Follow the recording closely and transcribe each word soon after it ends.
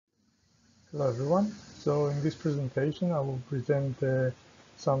Hello everyone. So in this presentation I will present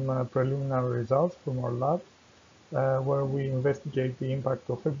some preliminary results from our lab where we investigate the impact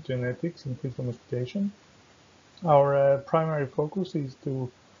of epigenetics in fish domestication. Our primary focus is to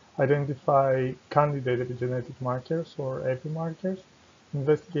identify candidate epigenetic markers or epimarkers,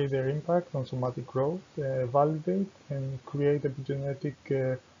 investigate their impact on somatic growth, validate and create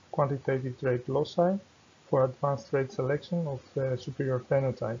epigenetic quantitative trait loci for advanced trait selection of superior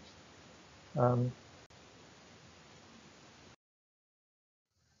phenotypes.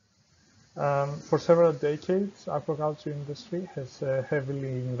 For several decades, aquaculture industry has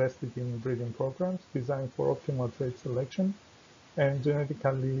heavily invested in breeding programs designed for optimal trait selection and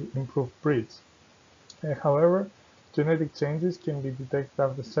genetically improved breeds. However, genetic changes can be detected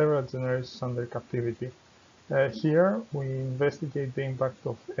after several generations under captivity. Here, we investigate the impact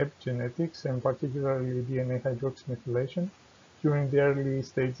of epigenetics and particularly DNA hydroxymethylation during the early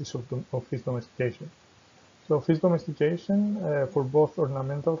stages of fish domestication. So fish domestication for both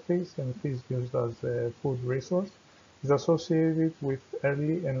ornamental fish and fish used as a food resource is associated with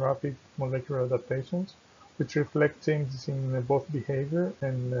early and rapid molecular adaptations, which reflect changes in both behavior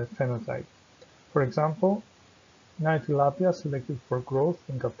and phenotype. For example, night tilapia selected for growth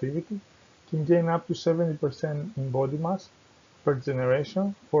in captivity can gain up to 70% in body mass per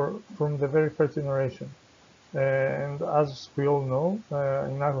generation from the very first generation. And as we all know,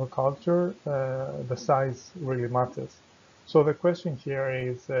 in aquaculture, the size really matters. So the question here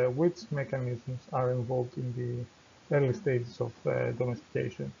is which mechanisms are involved in the early stages of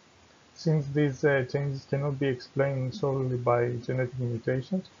domestication? Since these changes cannot be explained solely by genetic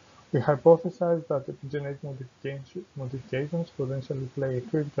mutations, we hypothesize that epigenetic modifications potentially play a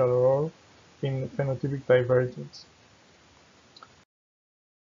critical role in phenotypic divergence.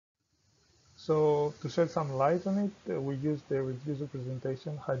 So to shed some light on it, we used the reduced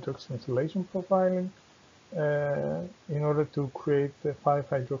representation hydroxymethylation profiling in order to create 5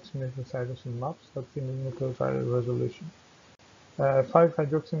 hydroxymethylcytosine maps at single nucleotide resolution.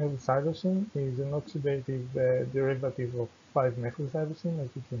 5-hydroxymethylcytosine is an oxidative derivative of 5-methylcytosine, as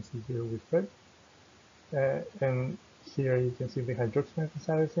you can see here with red. And here you can see the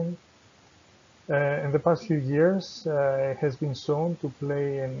hydroxymethylcytosine. In the past few years, it has been shown to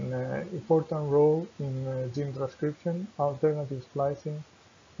play an important role in gene transcription, alternative splicing,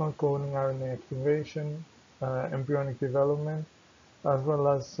 non-coding RNA activation, embryonic development, as well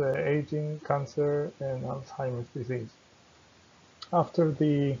as aging, cancer, and Alzheimer's disease. After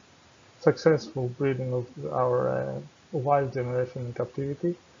the successful breeding of our wild generation in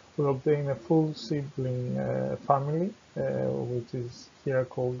captivity, we obtain a full sibling family, which is here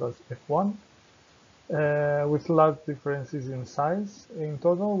called as F1. With large differences in size. In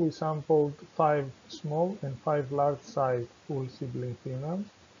total, we sampled 5 small and 5 large-sized full sibling females.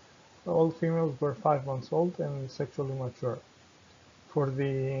 All females were 5 months old and sexually mature. For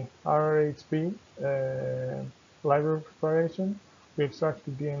the RRHP library preparation, we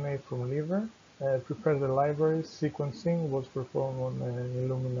extracted DNA from liver, prepared the library, sequencing was performed on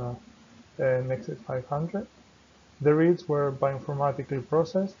Illumina Nexus 500. The reads were bioinformatically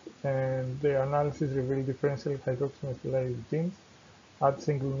processed, and the analysis revealed differential hydroxymethylated genes at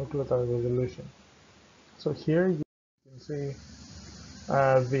single nucleotide resolution. So here you can see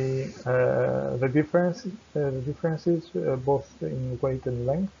the differences both in weight and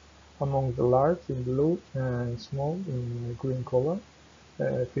length among the large in blue and small in green color.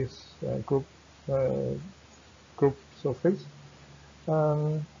 This groups of fish,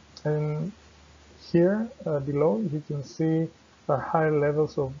 and here below you can see high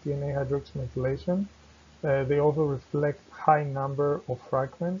levels of DNA hydroxymethylation. They also reflect high number of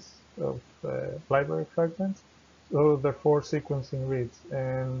fragments of library fragments, so therefore sequencing reads.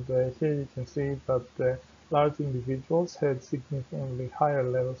 And here you can see that large individuals had significantly higher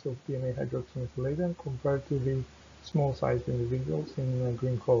levels of DNA hydroxymethylation compared to the small-sized individuals in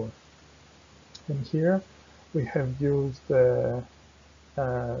green color. And here we have used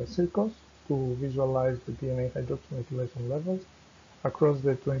circles to visualize the DNA hydroxymethylation levels across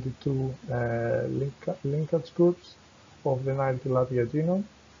the 22 linkage groups of the Nile tilapia genome.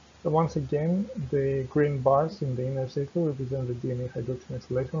 So once again, the green bars in the inner circle represent the DNA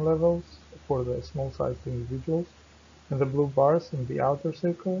hydroxymethylation levels for the small-sized individuals, and the blue bars in the outer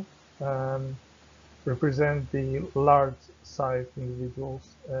circle represent the large-sized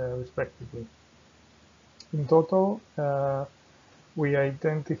individuals respectively. In total, we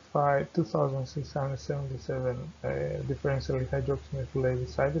identified 2,677 differentially hydroxymethylated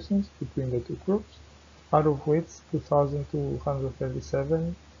cytosines between the two groups, out of which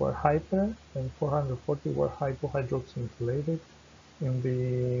 2,237 were hyper and 440 were hypohydroxymethylated in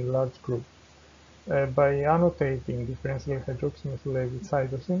the large group. By annotating differentially hydroxymethylated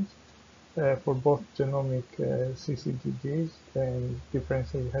cytosines for both genomic CCGGs and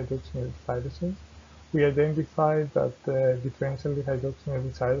differentially hydroxymethylated cytosines, we identified that differentially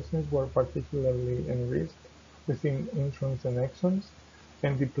hydroxymethylated cytosines were particularly enriched within introns and exons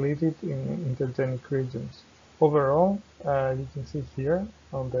and depleted in intergenic regions. Overall, you can see here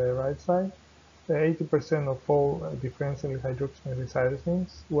on the right side, 80% of all differentially hydroxymethylated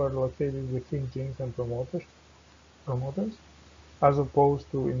cytosines were located within genes and promoters, as opposed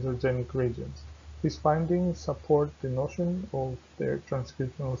to intergenic regions. These findings support the notion of their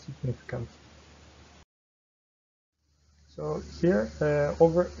transcriptional significance. So here,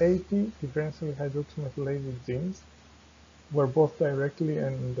 over 80 differentially hydroxymethylated genes were both directly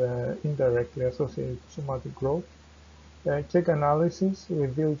and indirectly associated with somatic growth. Cake analysis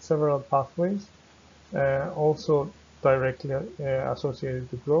revealed several pathways also directly associated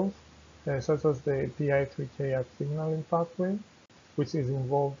to growth, such as the PI3K signaling pathway, which is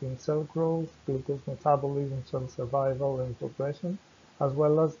involved in cell growth, glucose metabolism, cell survival and progression, as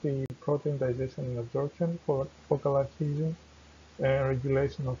well as the protein digestion and absorption, focal adhesion, and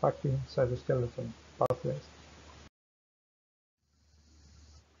regulation of actin cytoskeleton pathways.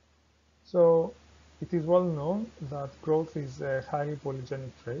 So it is well known that growth is a highly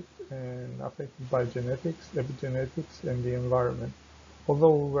polygenic trait and affected by genetics, epigenetics, and the environment.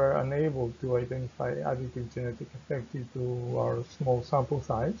 Although we were unable to identify additive genetic effect due to our small sample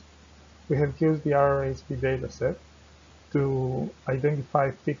size, we have used the RRHP dataset to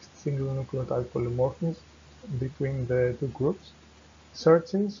identify fixed single nucleotide polymorphisms between the two groups.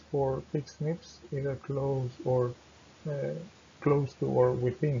 Searches for fixed SNPs, either close to or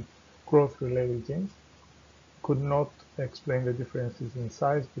within growth-related genes, could not explain the differences in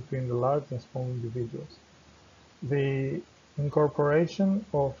size between the large and small individuals. The incorporation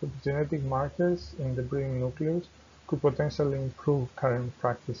of genetic markers in the breeding nucleus could potentially improve current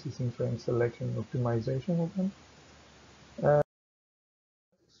practices in strain selection and optimization of them.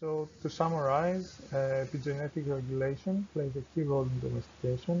 So to summarize, epigenetic regulation plays a key role in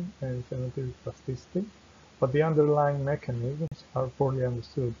domestication and phenotypic plasticity, but the underlying mechanisms are poorly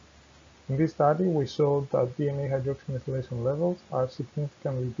understood. In this study, we showed that DNA hydroxymethylation levels are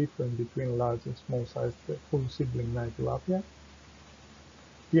significantly different between large and small-sized full sibling tilapia.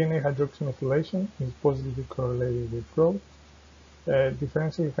 DNA hydroxymethylation is positively correlated with growth.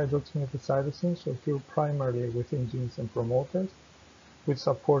 Differentially hydroxymethyl cytosines occur primarily within genes and promoters, which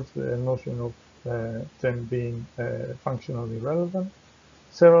supports the notion of them being functionally relevant.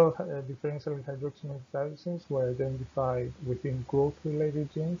 Several differentially hydroxymethyl cytosines were identified within growth-related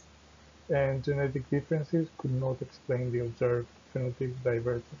genes, and genetic differences could not explain the observed phenotypic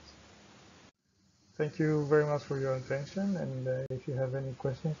divergence. Thank you very much for your attention, and if you have any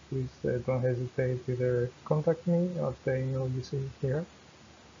questions, please don't hesitate to either contact me at the email you see here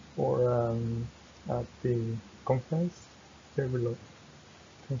or at the conference here below.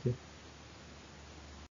 Thank you.